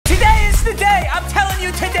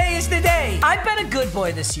I've been a good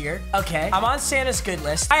boy this year. Okay. I'm on Santa's good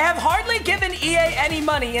list. I have hardly given EA any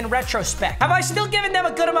money in retrospect. Have I still given them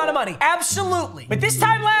a good amount of money? Absolutely. But this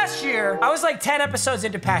time last year, I was like 10 episodes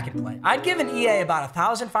into Pack and Play. I'd given EA about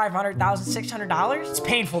 $1,500, $1,600. It's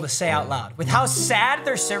painful to say out loud. With how sad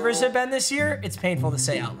their servers have been this year, it's painful to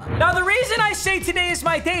say out loud. Now, the reason I say today is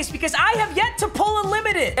my day is because I have yet to pull a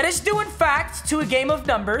limited. That is due, in fact, to a game of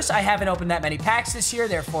numbers. I haven't opened that many packs this year,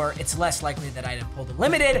 therefore, it's less likely that I'd have pulled a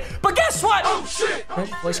limited. But guess what? Oh, shit!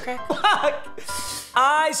 Voice crack?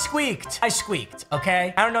 I squeaked,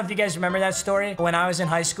 okay? I don't know if you guys remember that story. When I was in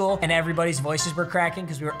high school and everybody's voices were cracking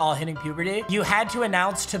because we were all hitting puberty, you had to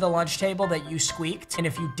announce to the lunch table that you squeaked, and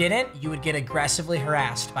if you didn't, you would get aggressively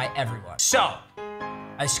harassed by everyone. So,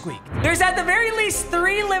 I squeaked. There's at the very least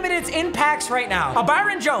 3 limiteds in packs right now. A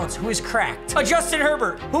Byron Jones, who is cracked. A Justin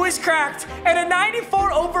Herbert, who is cracked. And a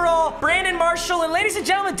 94 overall Brandon Marshall. And ladies and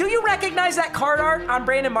gentlemen, do you recognize that card art on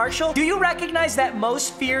Brandon Marshall? Do you recognize that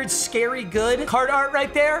most feared, scary good card art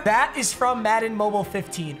right there? That is from Madden Mobile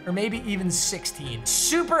 15, or maybe even 16.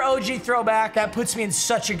 Super OG throwback. That puts me in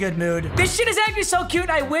such a good mood. This shit is actually so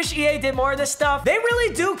cute. I wish EA did more of this stuff. They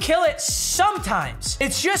really do kill it sometimes.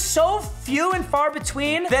 It's just so few and far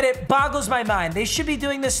between that it boggles my mind. They should be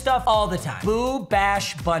doing this stuff all the time. Boo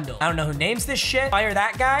Bash Bundle. I don't know who names this shit. Fire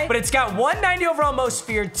that guy. But it's got 190 overall most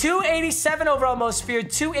feared, 287 overall most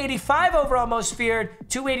feared, 285 overall most feared,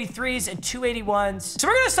 283s, and 281s. So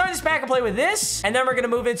we're gonna start this pack and play with this, and then we're gonna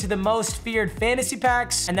move into the most feared fantasy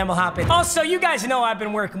packs, and then we'll hop in. Also, you guys know I've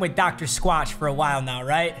been working with Dr. Squatch for a while now,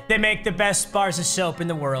 right? They make the best bars of soap in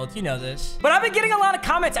the world. You know this. But I've been getting a lot of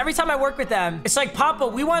comments every time I work with them. It's like, Papa,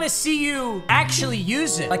 we want to see you actually use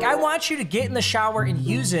it. Like, I want you to get in the shower and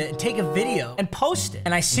use it and take a video and post it.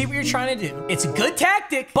 And I see what you're trying to do. It's a good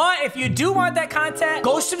tactic, but if you do want that content,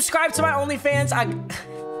 go subscribe to my OnlyFans.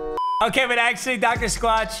 Okay, but actually, Dr.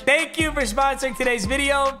 Squatch, thank you for sponsoring today's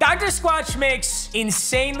video. Dr. Squatch makes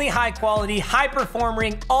insanely high quality, high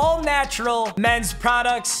performing, all natural men's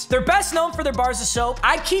products. They're best known for their bars of soap.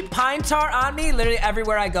 I keep pine tar on me literally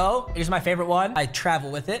everywhere I go. Here's my favorite one. I travel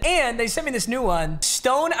with it. And they sent me this new one,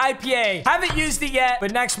 Stone IPA. Haven't used it yet,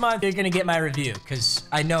 but next month you're gonna get my review because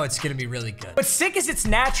I know it's gonna be really good. But sick is it's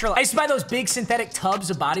natural. I used to buy those big synthetic tubs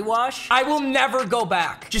of body wash. I will never go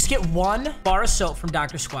back. Just get one bar of soap from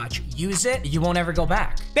Dr. Squatch. Use it, you won't ever go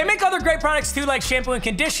back. They make other great products too, like shampoo and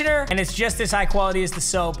conditioner, and it's just as high quality as the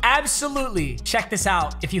soap. Absolutely check this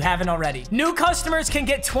out if you haven't already. New customers can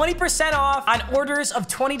get 20% off on orders of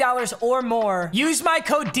 $20 or more. Use my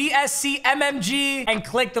code DSCMMG and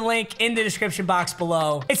click the link in the description box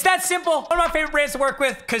below. It's that simple. One of my favorite brands to work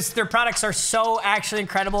with because their products are so actually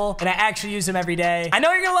incredible, and I actually use them every day. I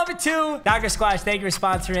know you're gonna love it too. Dr. Squatch, thank you for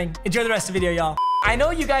sponsoring. Enjoy the rest of the video, y'all. I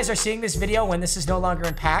know you guys are seeing this video when this is no longer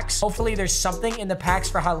in packs. Hopefully there's something in the packs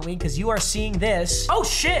for Halloween because you are seeing this. Oh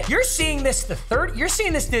shit, you're seeing this you're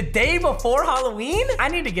seeing this the day before Halloween? I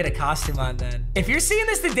need to get a costume on then. If you're seeing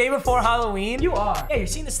this the day before Halloween, you are. Yeah, you're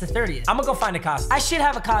seeing this the 30th. I'm gonna go find a costume. I should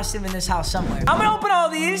have a costume in this house somewhere. I'm gonna open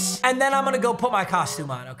all these and then I'm gonna go put my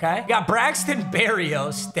costume on, okay? We got Braxton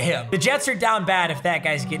Berrios. Damn. The Jets are down bad if that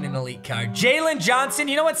guy's getting an elite card. Jalen Johnson.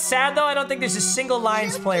 You know what's sad though? I don't think there's a single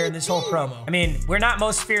Lions player in this whole promo. I mean, we're not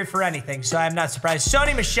most feared for anything, so I'm not surprised.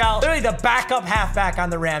 Sony Michel, literally the backup halfback on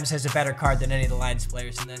the Rams, has a better card than any of the Lions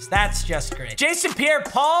players in this. That's just great. Jason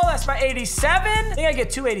Pierre-Paul, that's my 87. I think I get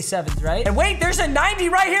 2 87s, right? And wait, there's a 90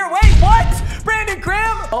 right here. Wait, what? Brandon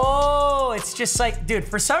Graham? Oh, it's just like, dude,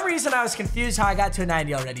 for some reason I was confused how I got to a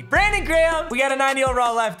 90 already. Brandon Graham, we got a 90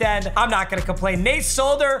 overall left end. I'm not gonna complain. Nate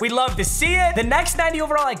Solder, we love to see it. The next 90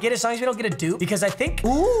 overall I get as long as we don't get a dupe, because I think,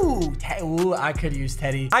 ooh, I could use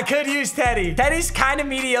Teddy. I could use Teddy. Teddy's kind of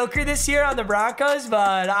mediocre this year on the Broncos,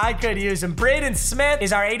 but I could use him. Braden Smith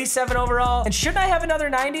is our 87 overall. And shouldn't I have another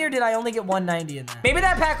 90 or did I only get 190 in that? Maybe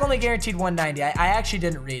that pack only guaranteed 190. I actually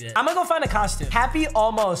didn't read it. I'm gonna go find a costume. Happy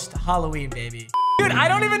almost Halloween, baby. Dude, I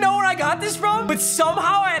don't even know where I got this from, but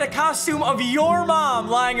somehow I had a costume of your mom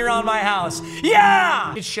lying around my house.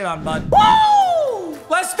 Yeah! Good shit on, bud. Woo!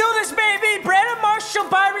 Let's do this, baby. Brandon Marshall,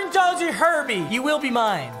 Byron Jones, and Herbie. You will be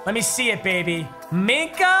mine. Let me see it, baby.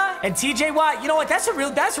 Minka and TJ Watt. You know what? That's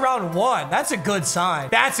round 1. That's a good sign.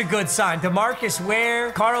 That's a good sign. DeMarcus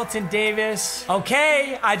Ware, Carlton Davis.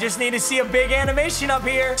 Okay, I just need to see a big animation up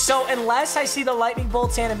here. So unless I see the lightning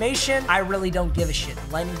bolts animation, I really don't give a shit.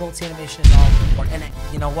 The lightning bolts animation is all important. And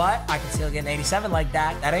you know what? I can still get an 87 like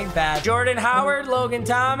that. That ain't bad. Jordan Howard, Logan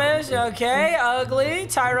Thomas. Okay, ugly.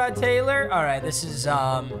 Tyrod Taylor. All right, this is,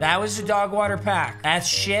 that was the dog water pack. That's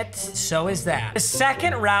shit. So is that. The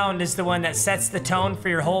second round is the one that sets the tone for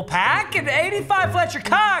your whole pack. And 85 Fletcher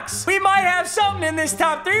Cox. We might have something in this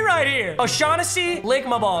top 3 right here. O'Shaughnessy,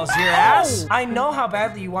 Ligma Balls, your ass. I know how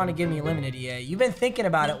badly you want to give me a limited, EA. You've been thinking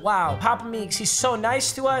about it. Wow. Papa Meeks, he's so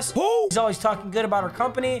nice to us. He's always talking good about our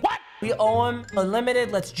company. What? We owe him a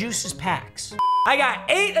limited. Let's juice his packs. I got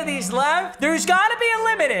 8 of these left. There's gotta be a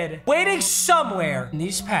limited waiting somewhere in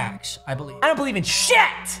these packs, I believe. I don't believe in shit.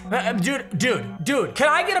 Dude, can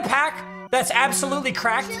I get a pack that's absolutely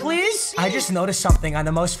cracked, please? I just noticed something on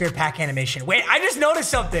the Most Feared pack animation. Wait, I just noticed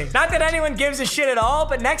something. Not that anyone gives a shit at all,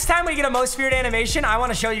 but next time we get a Most Feared animation, I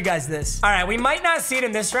want to show you guys this. All right, we might not see it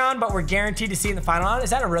in this round, but we're guaranteed to see it in the final round. Is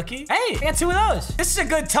that a rookie? Hey, I got 2 of those. This is a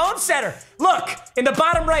good tone setter. Look, in the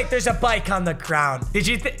bottom right, there's a bike on the ground. Did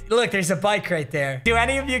you look, there's a bike right there. Do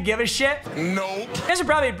any of you give a shit? No. You guys are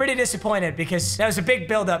probably pretty disappointed because that was a big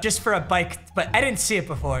buildup just for a bike, but I didn't see it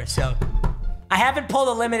before, so. I haven't pulled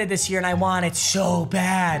a limited this year and I want it so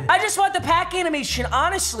bad. I just want the pack animation,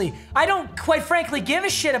 honestly. I don't, quite frankly, give a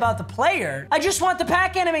shit about the player. I just want the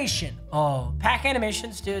pack animation. Oh, pack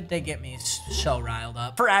animations, dude, they get me so riled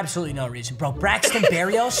up. For absolutely no reason, bro. Braxton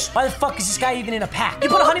Berrios? Why the fuck is this guy even in a pack? You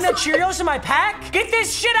put a Honey Nut Cheerios in my pack? Get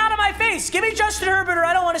this shit out of my face. Give me Justin Herbert or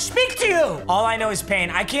I don't want to speak to you. All I know is pain.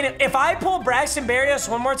 I can't, if I pull Braxton Berrios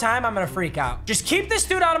one more time, I'm gonna freak out. Just keep this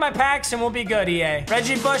dude out of my packs and we'll be good, EA.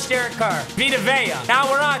 Reggie Bush, Derek Carr, Vita Vea.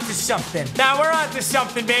 Now we're on to something. Now we're on to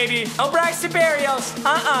something, baby. Oh, Braxton Berrios.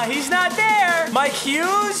 He's not there. Mike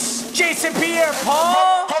Hughes, Jason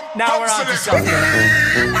Pierre-Paul. Now we're on to something.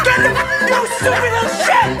 Get you stupid little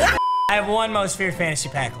shit! I have 1 Most Feared fantasy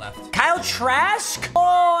pack left. Kyle Trask?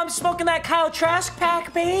 Oh, I'm smoking that Kyle Trask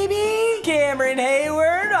pack, baby. Cameron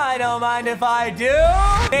Hayward, I don't mind if I do.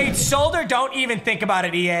 Nate Solder, don't even think about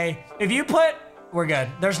it, EA. If you put... We're good.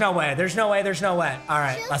 There's no way. There's no way. There's no way. All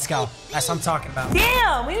right, let's go. That's what I'm talking about.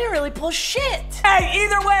 Damn, we didn't really pull shit. Hey,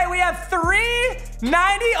 either way, we have 3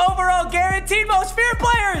 90 overall guaranteed Most Feared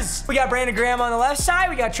players. We got Brandon Graham on the left side.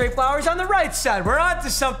 We got Trey Flowers on the right side. We're on to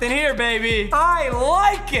something here, baby. I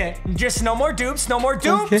like it. Just no more dupes. No more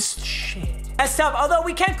dupes. Okay. Shit. That's tough, although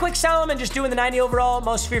we can quick sell him and just doing the 90 overall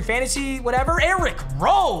Most Feared fantasy, whatever. Eric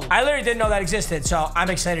Rowe. I literally didn't know that existed, so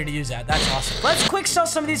I'm excited to use that. That's awesome. Let's quick sell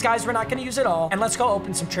some of these guys we're not gonna use at all, and let's go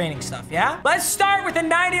open some training stuff, yeah? Let's start with the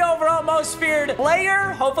 90 overall Most Feared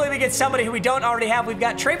player. Hopefully we get somebody who we don't already have. We've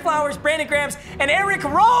got Trey Flowers, Brandon Grahams, and Eric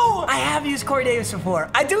Rowe. I have used Corey Davis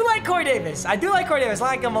before. I do like Corey Davis. I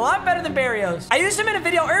like him a lot better than Berrios. I used him in a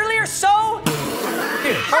video earlier, so...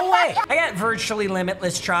 Dude, no way. I got virtually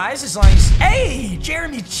limitless tries as long as... Hey,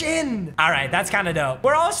 Jeremy Chin. All right, that's kind of dope.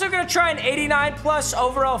 We're also going to try an 89 plus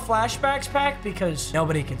overall flashbacks pack because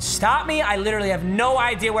nobody can stop me. I literally have no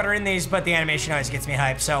idea what are in these, but the animation always gets me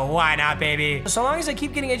hyped, so why not, baby? So long as I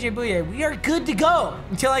keep getting AJ Bouye, we are good to go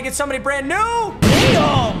until I get somebody brand new.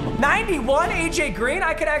 Damn. 91 AJ Green.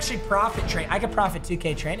 I could actually profit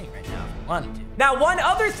 2K training right now if I wanted to. Now, one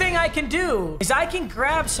other thing I can do is I can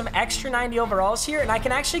grab some extra 90 overalls here and I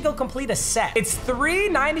can actually go complete a set. It's 3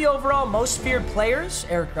 90 overall Most Feared players.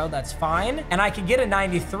 Eric Rowe, that's fine. And I can get a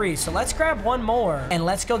 93. So let's grab 1 more and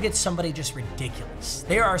let's go get somebody just ridiculous.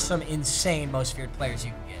 There are some insane Most Feared players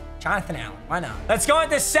you can get. Jonathan Allen, why not? Let's go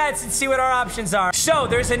into sets and see what our options are. So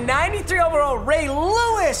there's a 93 overall Ray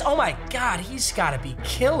Lewis. Oh my God, he's gotta be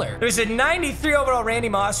killer. There's a 93 overall Randy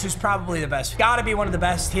Moss, who's probably the best. Gotta be one of the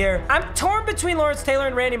best here. I'm torn between Lawrence Taylor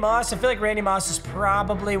and Randy Moss. I feel like Randy Moss is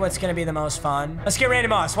probably what's gonna be the most fun. Let's get Randy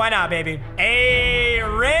Moss, why not, baby? Hey,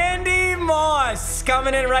 Randy Moss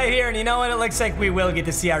coming in right here. And you know what? It looks like we will get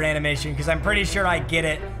to see our animation because I'm pretty sure I get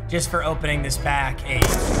it just for opening this pack. Hey.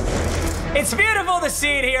 It's beautiful to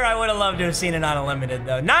see it here. I would have loved to have seen it on Unlimited,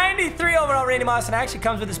 though. 93 overall Randy Moss, and actually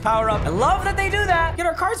comes with his power-up. I love that they do that. Get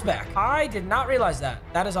our cards back. I did not realize that.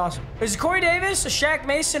 That is awesome. There's a Corey Davis, a Shaq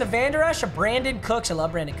Mason, a Van Der Esch, a Brandon Cooks. I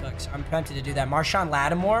love Brandon Cooks. I'm tempted to do that. Marshawn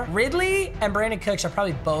Lattimore. Ridley and Brandon Cooks are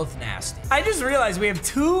probably both nasty. I just realized we have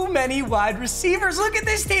too many wide receivers. Look at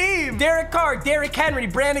this team. Derek Carr, Derrick Henry,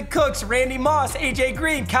 Brandon Cooks, Randy Moss, AJ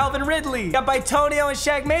Green, Calvin Ridley. Got Bitonio and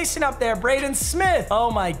Shaq Mason up there. Braden Smith. Oh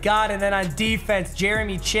my God. And then on defense,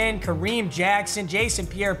 Jeremy Chin, Kareem Jackson, Jason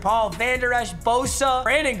Pierre-Paul, Van Der Esch, Bosa,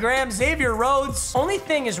 Brandon Graham, Xavier Rhodes. Only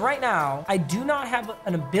thing is right now, I do not have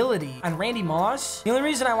an ability on Randy Moss. The only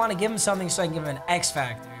reason I want to give him something is so I can give him an X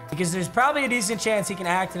factor. Because there's probably a decent chance he can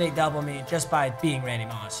activate double me just by being Randy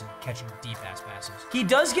Moss and catching deep-ass passes. He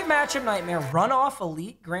does get matchup nightmare. Runoff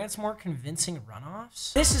elite grants more convincing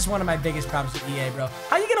runoffs. This is one of my biggest problems with EA, bro.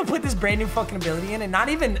 How are you gonna put this brand new fucking ability in and not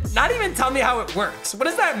even tell me how it works? What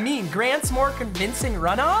does that mean? Grants more convincing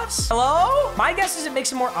runoffs? Hello? My guess is it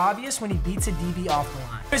makes it more obvious when he beats a DB off the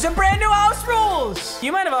line. There's some brand new house rules.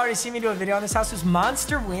 You might have already seen me do a video on this house. There's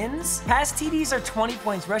monster wins. Pass TDs are 20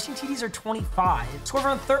 points. Rushing TDs are 25. Score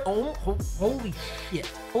on third. Oh, holy shit.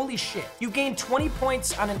 Holy shit. You gain 20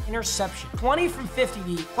 points on an interception. 20 from 50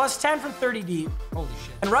 deep, plus 10 from 30 deep. Holy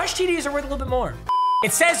shit. And rush TDs are worth a little bit more.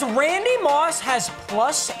 It says Randy Moss has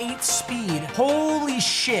plus 8 speed. Holy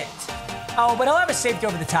shit. Oh, but he'll have a safety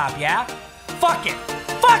over the top, yeah? Fuck it.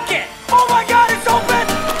 Fuck it. Oh my God, it's open.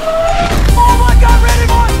 Oh my God, Randy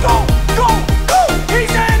Moss, go, go, go. He's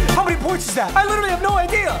in. How many points is that? I literally have no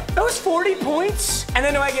idea. That was 40 points. And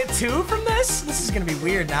then do I get 2 from this? This is gonna be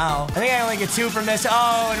weird now. I think I only get 2 from this.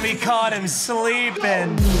 Oh, and we caught him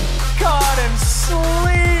sleeping. Caught him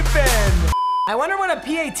sleeping. I wonder what a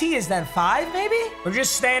PAT is then. 5, maybe? We're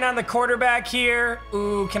just staying on the quarterback here.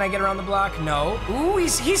 Ooh, can I get around the block? No. Ooh,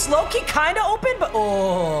 he's low-key kind of open, but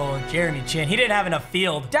oh, Jeremy Chin. He didn't have enough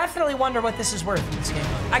field. Definitely wonder what this is worth in this game.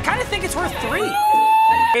 I kind of think it's worth 3.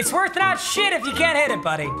 It's worth not shit if you can't hit it,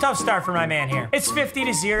 buddy. Tough start for my man here. It's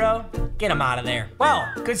 50-0. Get him out of there. Well,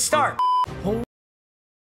 good start.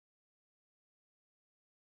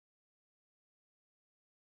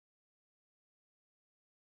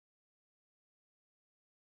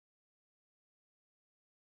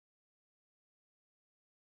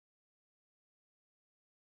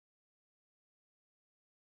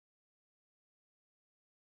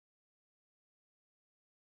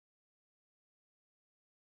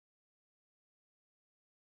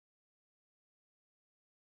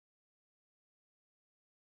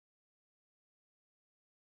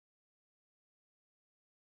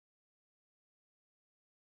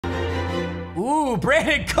 Ooh,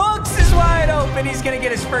 Brandon Cooks is wide open. He's gonna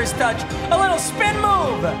get his first touch. A little spin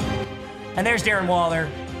move. And there's Darren Waller.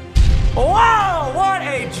 Wow, what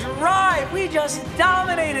a drive. We just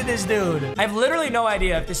dominated this dude. I have literally no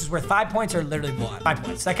idea if this is worth 5 points or literally 1. 5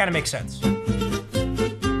 points, that kind of makes sense.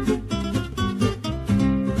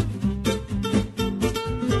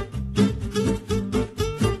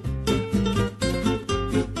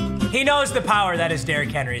 He knows the power that is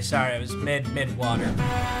Derrick Henry. Sorry, I was mid-water.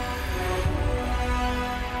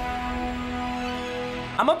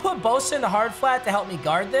 I'm gonna put Bosa in the hard flat to help me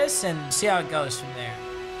guard this and see how it goes from there.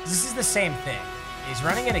 This is the same thing. He's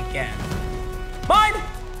running it again. Mine!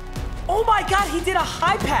 Oh my God, he did a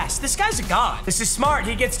high pass. This guy's a god. This is smart.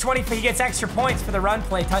 He gets extra points for the run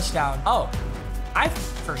play touchdown. Oh, I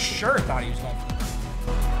for sure thought he was going for the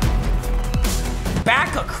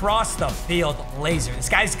back across the field laser. This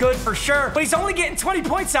guy's good for sure, but he's only getting 20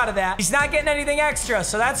 points out of that. He's not getting anything extra,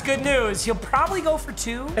 so that's good news. He'll probably go for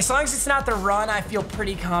 2. As long as it's not the run, I feel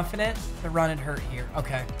pretty confident. The run and hurt here.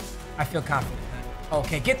 Okay, I feel confident then.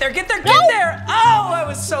 Okay, get there, get there, get there. Oh, I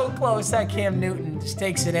was so close. That Cam Newton just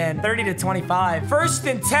takes it in. 30-25. 1st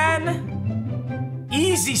and 10.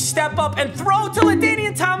 Easy step up and throw to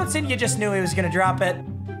LaDainian Tomlinson. You just knew he was gonna drop it.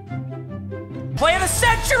 Play of the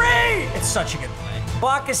century! It's such a good play.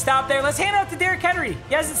 Block is stopped there. Let's hand it out to Derrick Henry.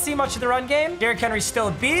 He hasn't seen much of the run game. Derrick Henry's still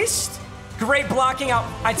a beast. Great blocking out.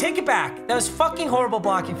 I take it back. That was fucking horrible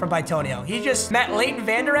blocking from Bitonio. He just met Leighton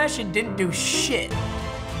Vander Esch and didn't do shit.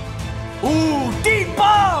 Ooh, deep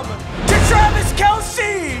bomb to Travis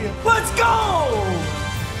Kelce. Let's go.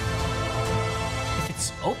 If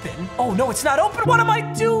it's open. Oh, no, it's not open. What am I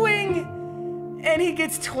doing? And he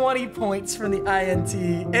gets 20 points from the INT.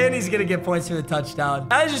 And he's gonna get points for the touchdown.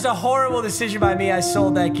 That was just a horrible decision by me. I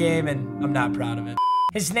sold that game and I'm not proud of it.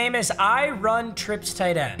 His name is I Run Trips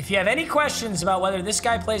Tight End. If you have any questions about whether this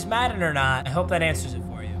guy plays Madden or not, I hope that answers it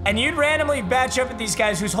for you. And you'd randomly match up with these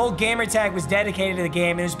guys whose whole gamer tag was dedicated to the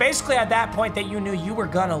game. And it was basically at that point that you knew you were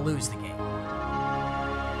gonna lose the game.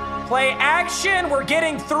 Play action, we're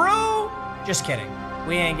getting through. Just kidding,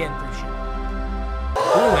 we ain't getting through shit.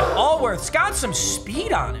 Ooh, and Allworth's got some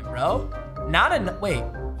speed on him, bro. Not enough. Wait,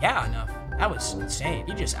 yeah, enough. That was insane.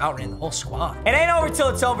 He just outran the whole squad. It ain't over till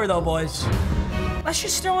it's over, though, boys. Let's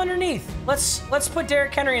just throw underneath. Let's put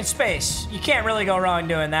Derrick Henry in space. You can't really go wrong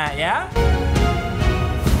doing that, yeah?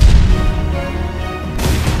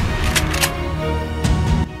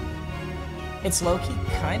 It's low-key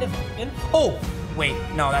kind of open. Oh! Wait,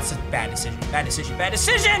 no, that's a bad decision. Bad decision, bad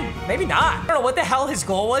decision! Maybe not. I don't know what the hell his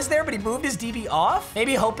goal was there, but he moved his DB off.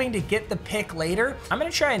 Maybe hoping to get the pick later. I'm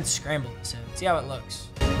gonna try and scramble this in. See how it looks.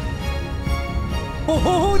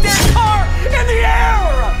 Ooh, Derek Carr in the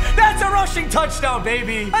air! That's a rushing touchdown,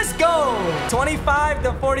 baby. Let's go.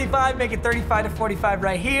 25-45, make it 35-45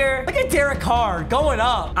 right here. Look at Derek Carr going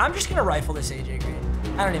up. I'm just gonna rifle this AJ Green.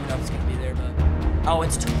 I don't even know if it's gonna be there, but... Oh,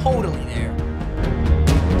 it's totally there.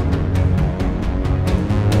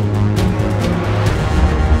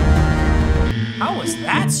 How was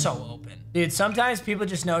that so open? Dude, sometimes people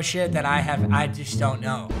just know shit that I just don't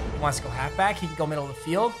know. He wants to go halfback. He can go middle of the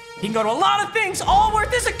field. He can go to a lot of things.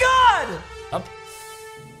 Allworth is a god. Up.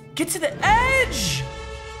 Get to the edge.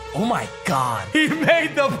 Oh my God. He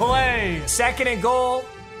made the play. 2nd and goal.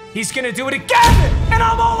 He's gonna do it again, and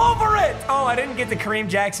I'm all over it. Oh, I didn't get the Kareem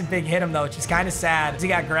Jackson big hit him though, which is kind of sad. He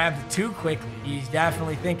got grabbed too quickly. He's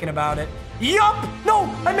definitely thinking about it. Yup.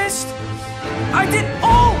 No, I missed. I did.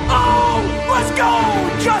 Oh, let's go.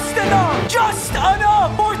 Just enough. Just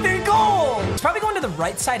enough. 4th and goal. He's probably going to the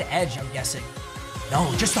right side edge, I'm guessing.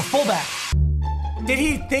 No, just the fullback. Did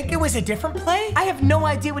he think it was a different play? I have no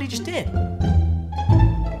idea what he just did.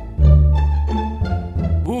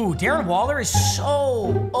 Ooh, Darren Waller is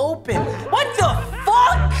so open. What the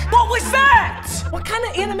fuck? What was that? What kind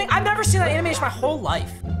of animation? I've never seen that animation my whole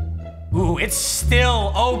life. Ooh, it's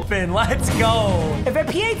still open. Let's go. If a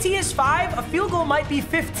PAT is 5, a field goal might be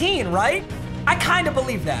 15, right? I kind of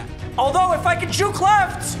believe that. Although, if I can juke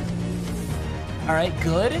left. All right,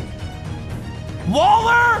 good.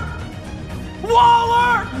 Waller!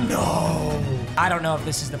 Waller! No. I don't know if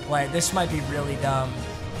this is the play. This might be really dumb.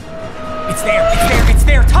 It's there, it's there, it's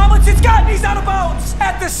there. Tomlinson's got it. He's out of bounds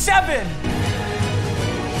at the 7.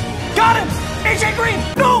 Got him. AJ Green.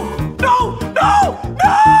 No, no, no,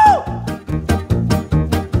 no.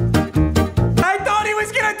 I thought he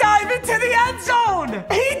was going to dive into the end zone.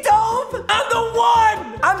 He dove on the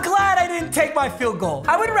 1. I'm glad I didn't take my field goal.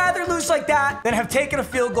 I would rather lose like that than have taken a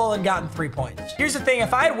field goal and gotten 3 points. Here's the thing.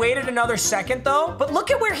 If I had waited another second though, but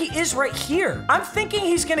look at where he is right here. I'm thinking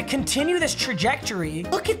he's going to continue this trajectory.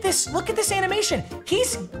 Look at this animation.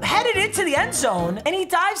 He's headed into the end zone and he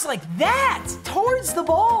dives like that towards the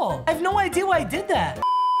ball. I have no idea why I did that.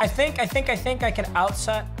 I think I can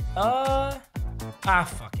outside.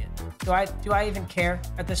 Fuck it. Do I even care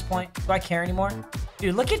at this point? Do I care anymore?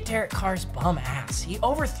 Dude, look at Derek Carr's bum ass. He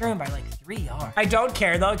overthrew him by like 3 yards. I don't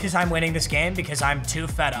care though, because I'm winning this game because I'm too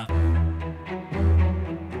fed up.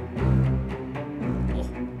 Oh.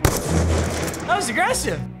 That was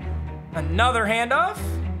aggressive. Another handoff.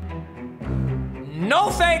 No,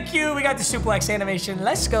 thank you. We got the suplex animation.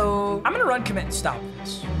 Let's go. I'm gonna run, commit, and stop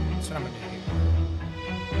this. That's what I'm gonna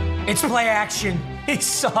do here. It's play action. He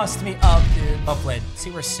sauced me up, dude. Well played. See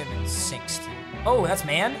where Simmons sinks to. Oh, that's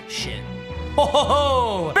man? Shit.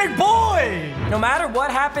 Oh, big boy! No matter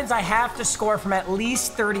what happens, I have to score from at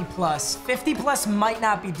least 30 plus. 50 plus might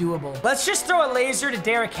not be doable. Let's just throw a laser to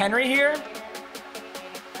Derrick Henry here.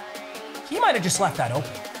 He might have just left that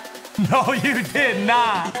open. No, you did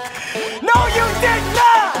not. No, you did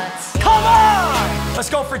not! Come on! Let's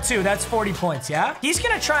go for 2. That's 40 points, yeah? He's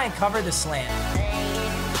gonna try and cover the slant.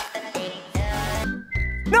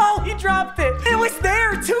 No, he dropped it. It was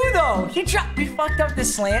there too, though. We fucked up the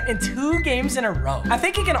slant in 2 games in a row. I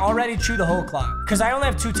think he can already chew the whole clock because I only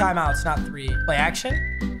have 2 timeouts, not 3. Play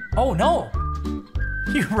action. Oh, no.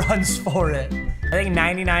 He runs for it. I think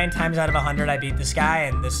 99 times out of 100, I beat this guy,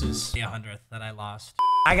 and this is the 100th that I lost.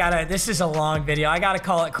 This is a long video. I gotta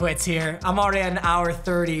call it quits here. I'm already at 1 hour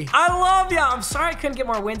 30. I love ya. I'm sorry I couldn't get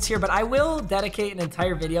more wins here, but I will dedicate an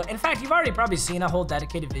entire video. In fact, you've already probably seen a whole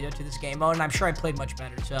dedicated video to this game mode, and I'm sure I played much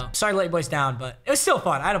better. So sorry to let you boys down, but it was still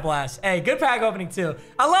fun. I had a blast. Hey, good pack opening too.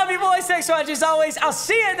 I love you boys. Thanks so much as always. I'll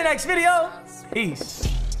see you in the next video. Peace.